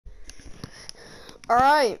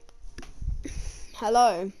Alright,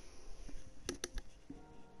 hello.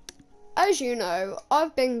 As you know,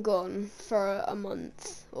 I've been gone for a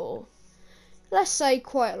month, or let's say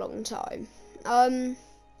quite a long time. I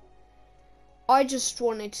just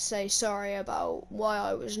wanted to say sorry about why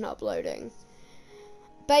I wasn't uploading.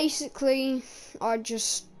 Basically, I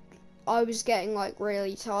was getting like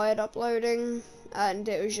really tired uploading, and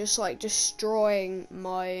it was just like destroying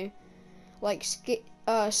my like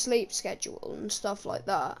sleep schedule and stuff like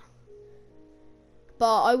that.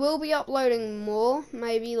 But I will be uploading more,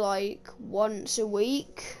 maybe like once a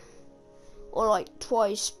week or like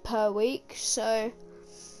twice per week. So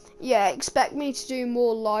yeah, expect me to do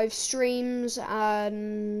more live streams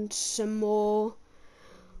and some more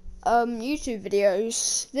YouTube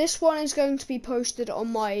videos. This one is going to be posted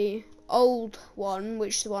on my old one,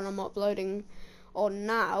 which is the one I'm uploading on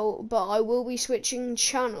now, but I will be switching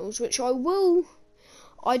channels, which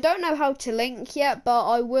I don't know how to link yet, but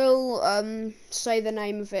I will say the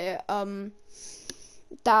name of it down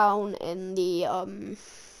in the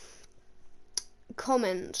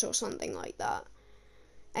comments or something like that.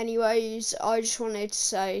 Anyways, I just wanted to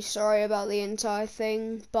say sorry about the entire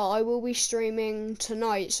thing, but I will be streaming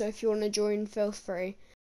tonight, so if you want to join, feel free.